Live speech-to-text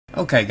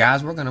Okay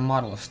guys, we're going to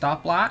model a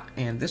stoplight,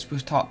 and this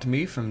was taught to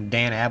me from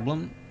Dan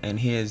Ablum in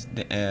his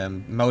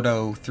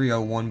Modo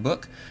 301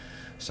 book.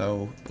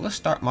 So let's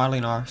start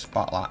modeling our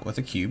spotlight with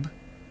a cube.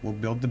 We'll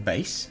build the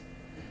base.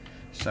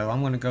 So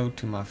I'm going to go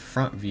to my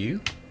front view,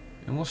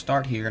 and we'll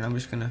start here, and I'm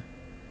just going to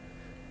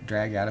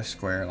drag out a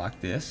square like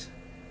this.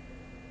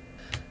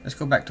 Let's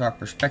go back to our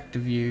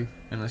perspective view,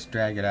 and let's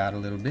drag it out a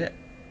little bit.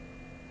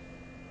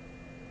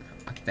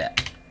 Like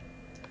that.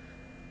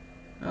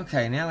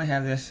 Okay, now we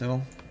have this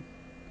little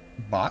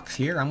box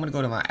here. I'm going to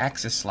go to my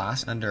axis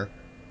slice under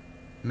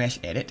mesh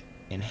edit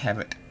and have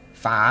it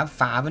 5,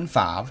 5, and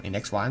 5 in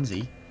X, Y, and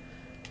Z.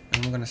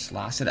 And I'm going to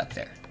slice it up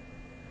there.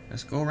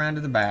 Let's go around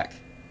to the back.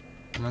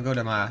 I'm going to go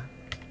to my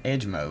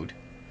edge mode,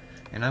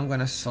 and I'm going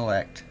to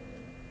select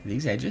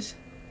these edges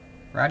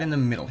right in the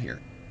middle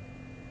here.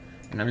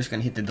 And I'm just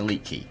going to hit the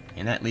delete key,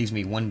 and that leaves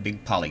me one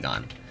big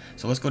polygon.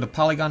 So let's go to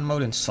polygon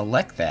mode and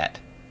select that.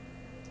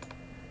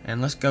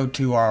 And let's go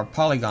to our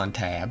polygon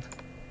tab,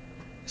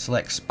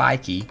 select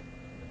spiky,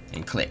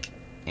 and click,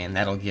 and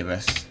that'll give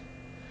us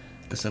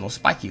this little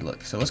spiky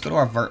look. So let's go to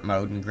our vert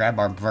mode and grab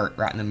our vert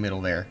right in the middle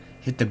there,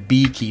 hit the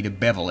B key to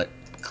bevel it,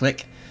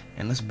 click,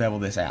 and let's bevel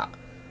this out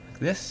like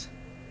this.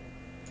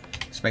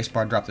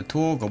 Spacebar, drop the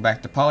tool, go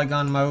back to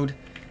polygon mode,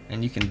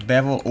 and you can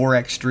bevel or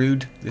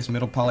extrude this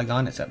middle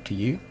polygon. It's up to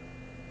you.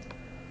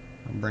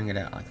 I'll bring it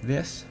out like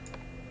this.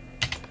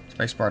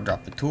 Spacebar,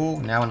 drop the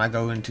tool. Now when I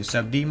go into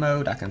sub D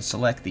mode, I can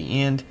select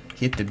the end,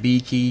 hit the B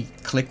key,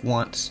 click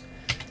once,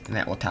 and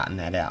that will tighten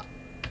that out.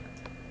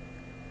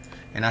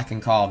 And I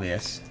can call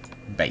this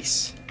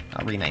base.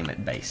 I'll rename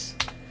it base.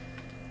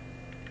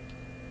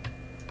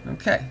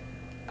 Okay,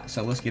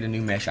 so let's get a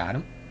new mesh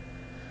item,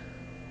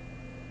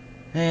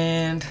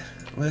 and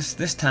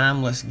this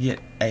time let's get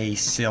a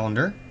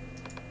cylinder,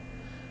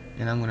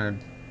 and I'm gonna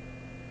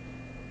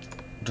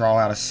draw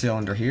out a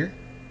cylinder here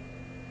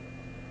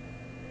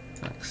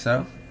like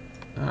so,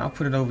 and I'll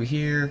put it over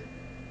here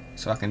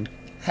so I can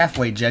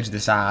halfway judge the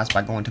size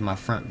by going to my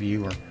front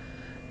view or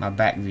my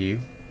back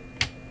view,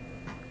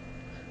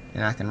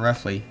 and I can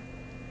roughly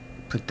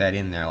put that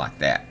in there like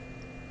that.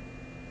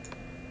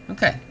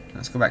 Okay,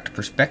 let's go back to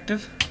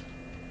perspective,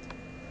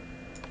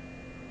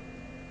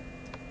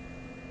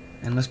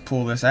 and let's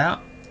pull this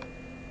out.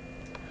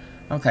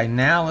 Okay,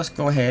 now let's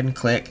go ahead and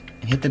click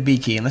and hit the B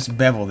key, and let's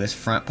bevel this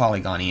front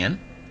polygon in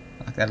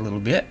like that a little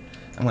bit.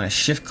 I'm going to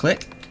shift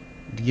click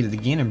to get it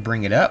again and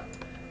bring it up,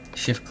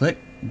 shift click,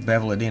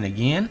 bevel it in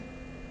again.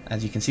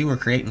 As you can see, we're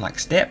creating like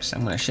steps.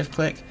 I'm going to shift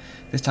click.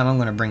 This time I'm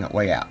going to bring it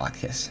way out like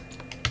this.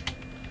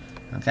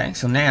 Okay,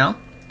 so now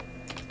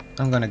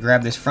I'm going to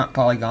grab this front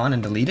polygon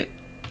and delete it.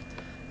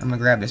 I'm going to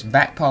grab this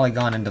back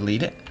polygon and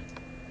delete it.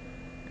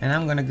 And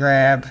I'm going to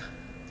grab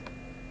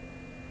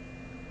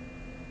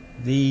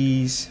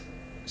these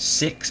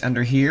 6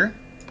 under here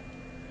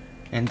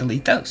and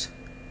delete those.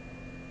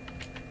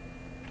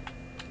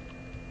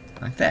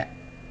 Like that.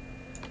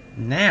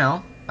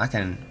 Now I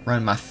can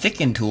run my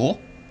thicken tool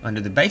under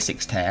the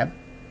basics tab.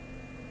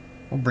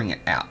 We'll bring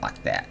it out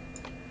like that.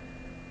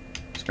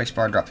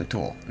 Spacebar, drop the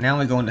tool. Now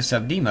we go into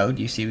sub D mode.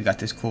 You see we got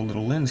this cool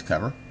little lens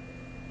cover.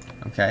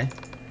 Okay,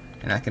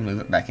 and I can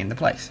move it back into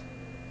place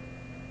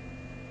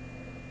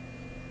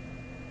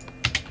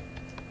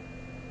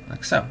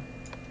like so.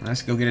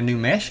 Let's go get a new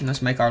mesh and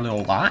let's make our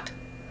little light.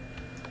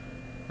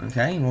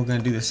 Okay, and we're going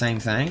to do the same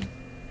thing,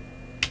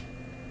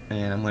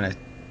 and I'm going to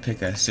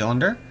pick a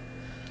cylinder,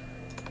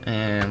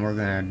 and we're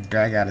going to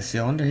drag out a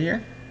cylinder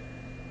here.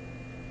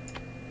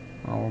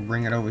 We'll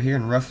bring it over here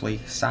and roughly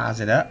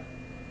size it up,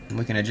 and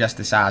we can adjust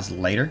the size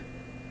later.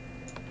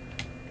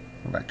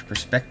 Go back to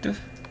perspective.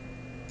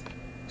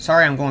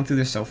 Sorry I'm going through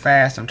this so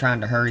fast. I'm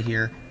trying to hurry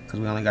here because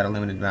we only got a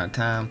limited amount of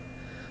time.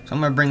 So I'm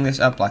going to bring this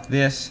up like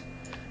this,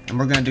 and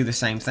we're going to do the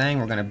same thing.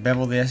 We're going to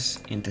bevel this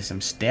into some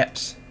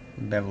steps.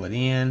 Bevel it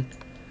in,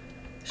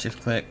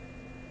 shift click,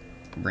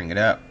 bring it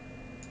up,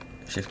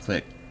 shift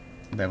click,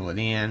 bevel it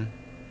in,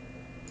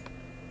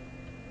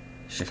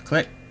 shift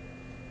click,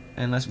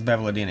 and let's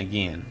bevel it in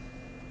again,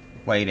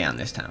 way down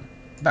this time,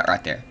 about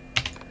right there.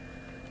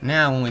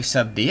 Now when we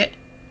sub D it,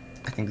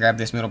 I can grab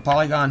this middle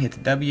polygon, hit the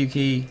W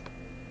key,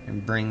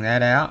 and bring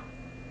that out,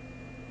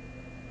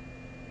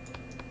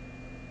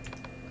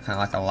 kind of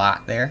like a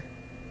light there.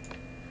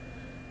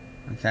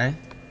 Okay,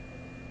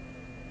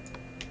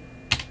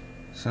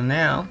 so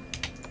now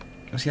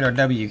let's hit our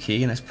W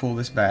key and let's pull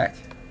this back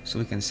so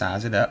we can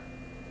size it up.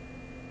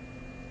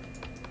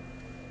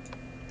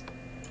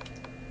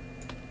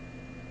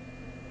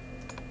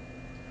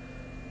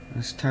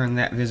 Let's turn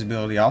that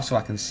visibility off so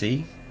I can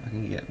see. I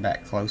can get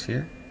back close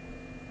here.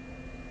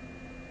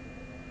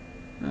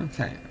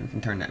 Okay, we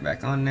can turn that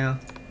back on now.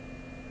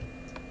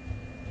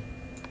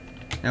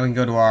 Now we can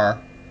go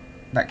to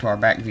back to our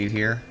back view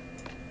here,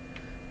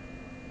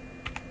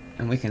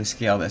 and we can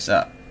scale this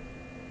up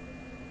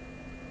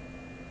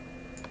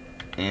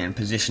and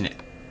position it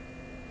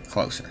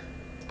closer.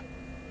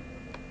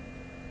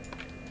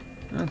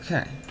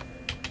 Okay,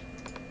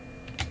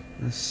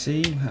 let's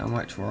see how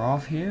much we're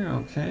off here.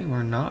 Okay,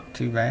 we're not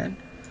too bad.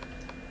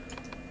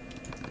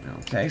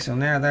 Okay, so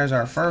now there's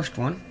our first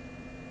one.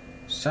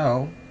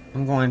 So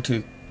I'm going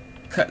to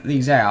cut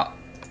these out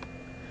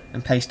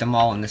and paste them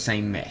all in the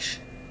same mesh.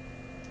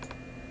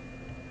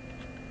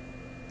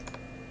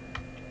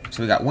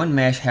 So we got one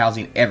mesh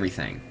housing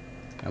everything.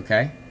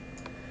 Okay.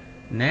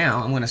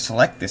 Now I'm going to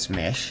select this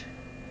mesh.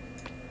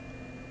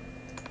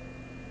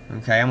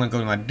 Okay, I'm going to go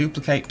to my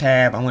duplicate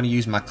tab. I'm going to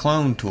use my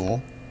clone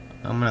tool.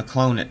 I'm going to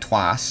clone it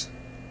twice.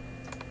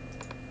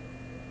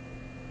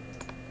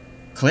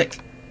 Click.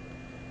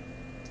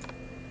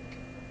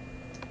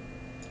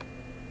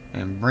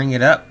 And bring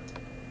it up.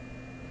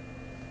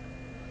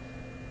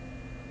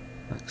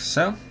 Like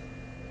so.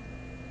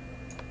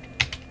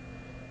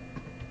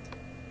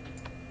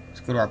 Let's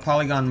go to our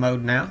polygon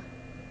mode now.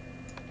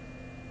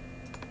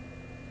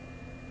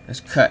 Let's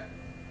cut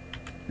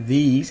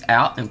these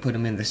out and put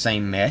them in the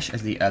same mesh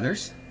as the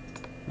others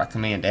by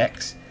Command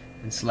X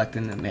and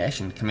selecting the mesh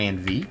and Command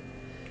V.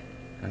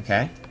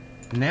 Okay.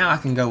 Now I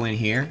can go in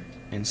here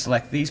and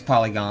select these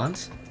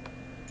polygons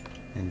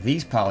and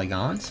these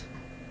polygons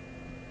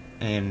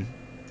and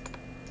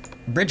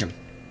bridge them.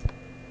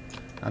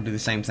 I'll do the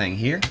same thing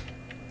here.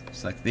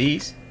 Select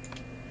these,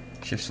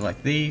 shift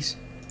select these,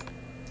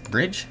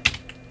 bridge.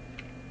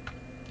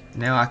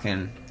 Now I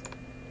can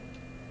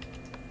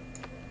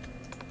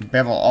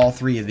bevel all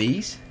three of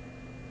these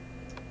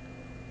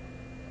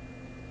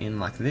in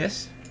like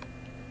this.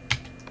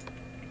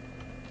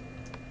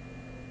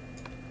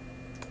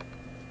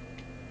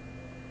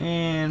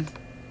 And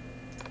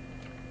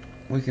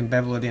we can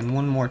bevel it in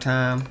one more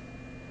time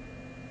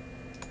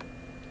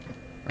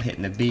by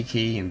hitting the B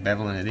key and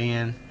beveling it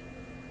in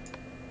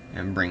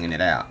and bringing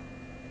it out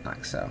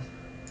like so.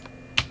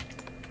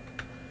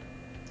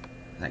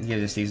 That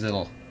gives us these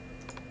little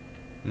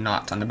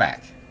knots on the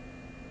back.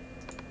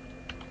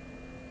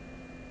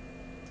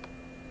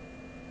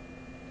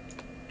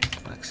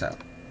 Like so.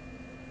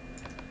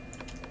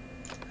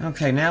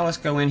 Okay, now let's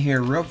go in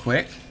here real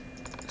quick.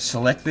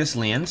 Select this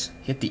lens,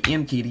 hit the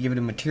M key to give it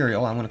a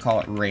material. I'm going to call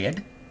it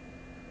red.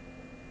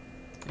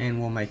 And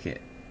we'll make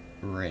it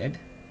red.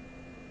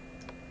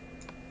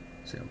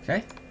 Say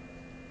okay.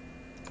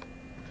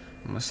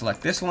 I'm going to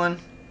select this one,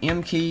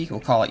 M key, we'll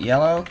call it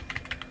yellow.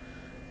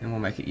 And we'll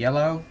make it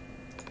yellow.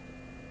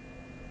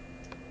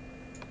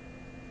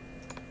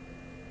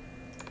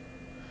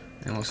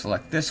 And we'll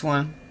select this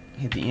one,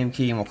 hit the M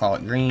key, and we'll call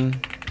it green.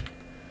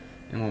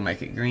 And we'll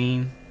make it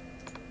green.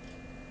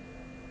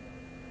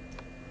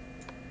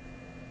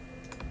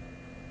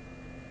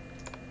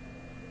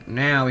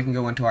 Now we can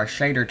go into our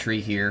shader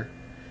tree here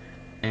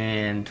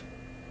and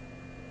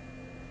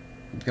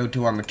go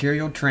to our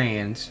material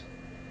trans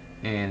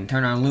and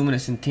turn our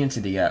luminous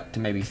intensity up to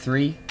maybe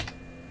 3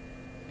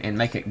 and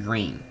make it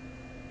green.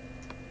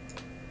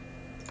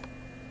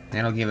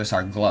 That'll give us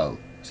our glow.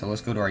 So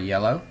let's go to our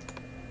yellow.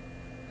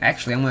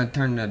 Actually, I'm going to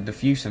turn the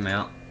diffuse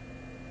amount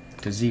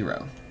to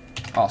 0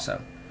 also.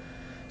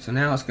 So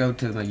now let's go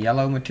to the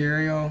yellow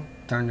material,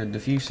 turn the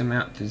diffuse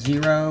amount to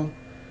 0,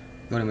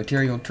 go to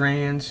material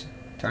trans,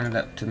 turn it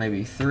up to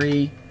maybe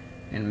 3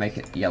 and make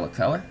it yellow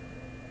color.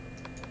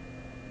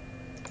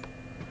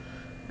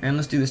 And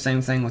let's do the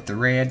same thing with the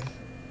red.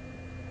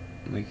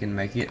 We can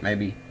make it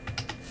maybe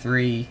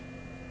 3,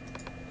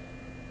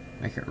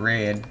 make it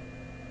red.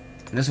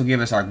 And this will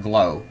give us our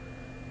glow.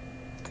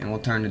 And we'll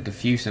turn the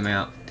diffuse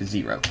amount to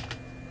 0.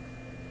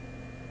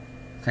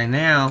 Okay,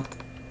 now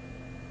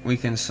we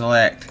can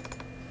select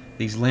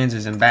these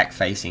lenses and back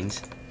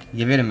facings,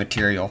 give it a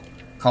material,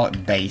 call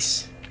it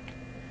base,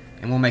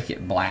 and we'll make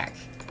it black.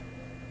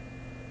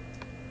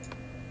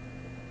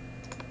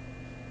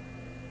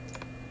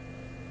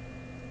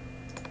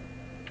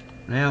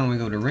 Now when we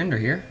go to render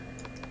here,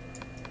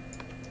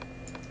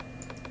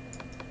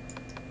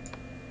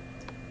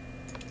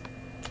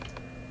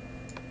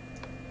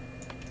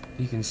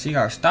 you can see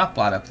our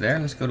stoplight up there.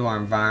 Let's go to our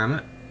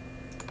environment.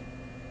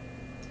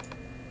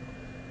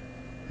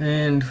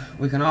 And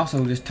we can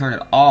also just turn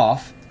it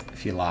off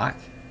if you like,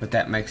 but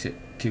that makes it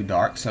too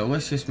dark. So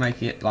let's just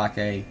make it like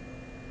a,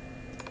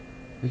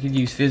 we could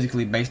use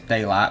physically based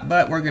daylight,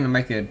 but we're going to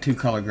make it a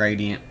 2-color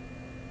gradient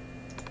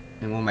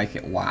and we'll make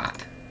it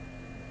white.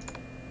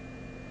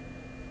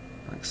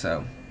 Like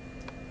so.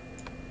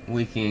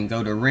 We can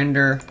go to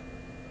render,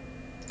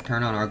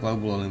 turn on our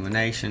global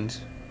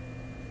illuminations.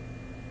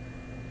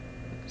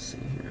 Let's see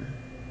here.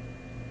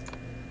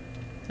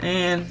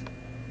 And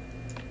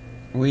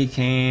we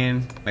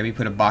can maybe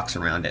put a box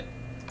around it.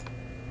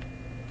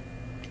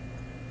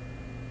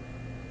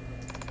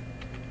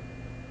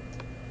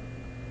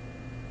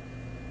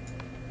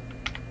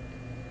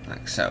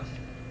 Like so.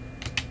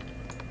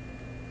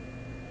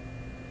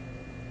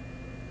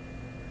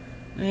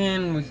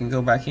 And we can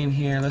go back in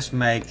here. Let's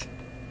make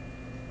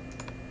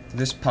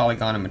this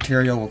polygon a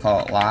material. We'll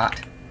call it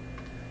light.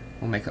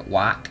 We'll make it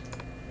white.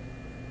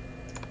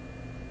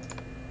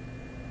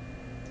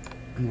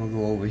 And we'll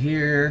go over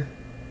here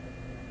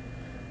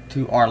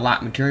to our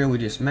light material we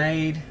just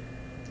made.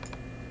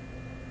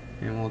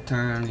 And we'll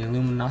turn the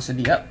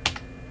luminosity up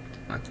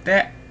like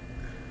that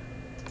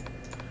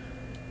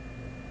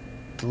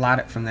to light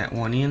it from that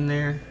one end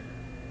there.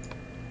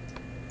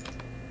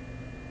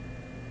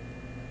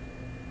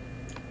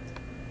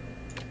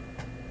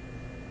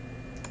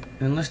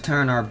 And let's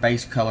turn our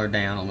base color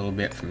down a little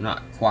bit from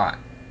not quite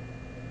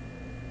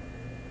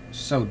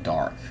so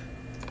dark.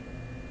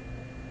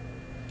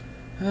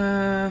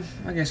 I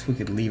guess we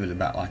could leave it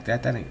about like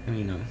that. That ain't,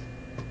 you know.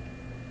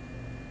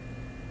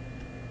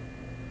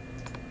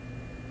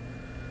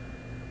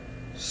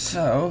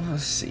 So,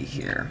 let's see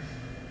here.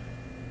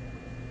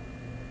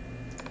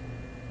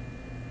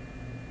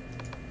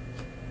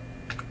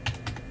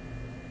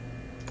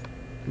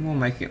 We'll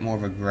make it more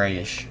of a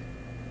grayish.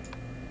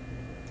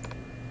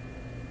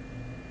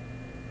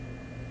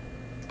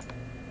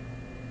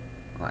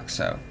 Like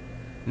so.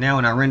 Now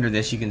when I render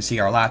this, you can see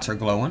our lights are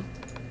glowing.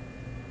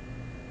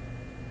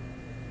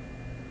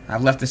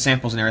 I've left the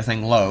samples and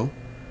everything low.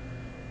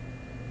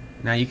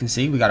 Now you can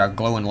see we got our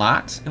glowing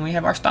lights and we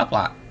have our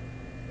stoplight.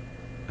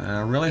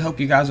 I really hope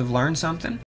you guys have learned something.